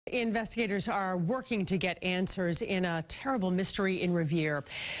Investigators are working to get answers in a terrible mystery in Revere.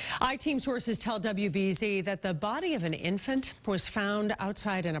 I-Team sources tell WBZ that the body of an infant was found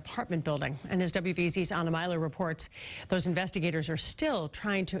outside an apartment building. And as WBZ's Meiler reports, those investigators are still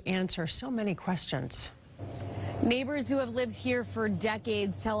trying to answer so many questions. Neighbors who have lived here for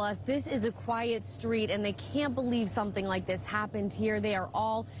decades tell us this is a quiet street and they can't believe something like this happened here. They are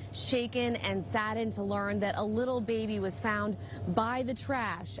all shaken and saddened to learn that a little baby was found by the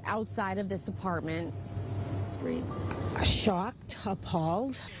trash outside of this apartment. Shocked,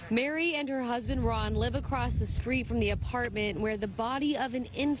 appalled. Mary and her husband Ron live across the street from the apartment where the body of an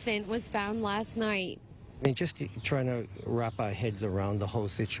infant was found last night. I mean, just trying to wrap our heads around the whole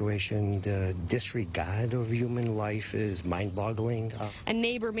situation. The disregard of human life is mind-boggling. A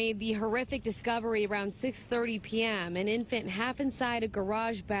neighbor made the horrific discovery around 6:30 p.m. An infant half inside a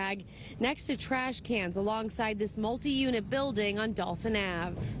garage bag next to trash cans alongside this multi-unit building on Dolphin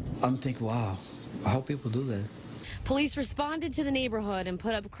Ave. I'm thinking, wow, how people do that? Police responded to the neighborhood and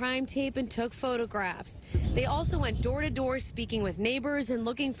put up crime tape and took photographs. They also went door to door speaking with neighbors and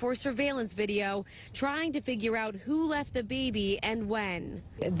looking for surveillance video, trying to figure out who left the baby and when.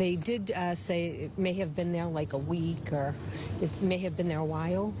 They did say it may have been there like a week, or it may have been there a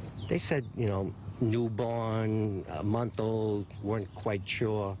while. They said, you know, newborn, a month old, weren't quite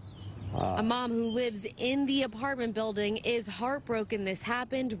sure. A mom who lives in the apartment building is heartbroken this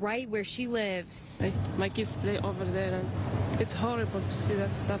happened right where she lives. My kids play over there, and it's horrible to see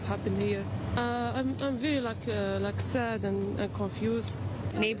that stuff happen here. I'm very sad and confused.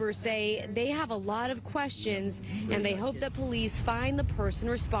 Neighbors say they have a lot of questions and they hope that police find the person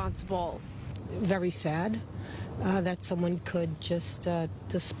responsible. Very sad that someone could just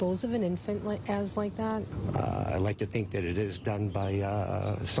dispose of an infant like that. I like to think that it is done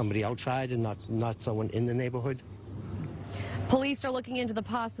by somebody outside and not someone in the neighborhood. Police are looking into the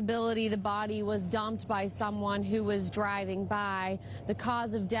possibility the body was dumped by someone who was driving by. The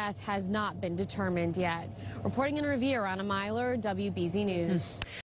cause of death has not been determined yet. Reporting in Revere, Meiler, WBZ News.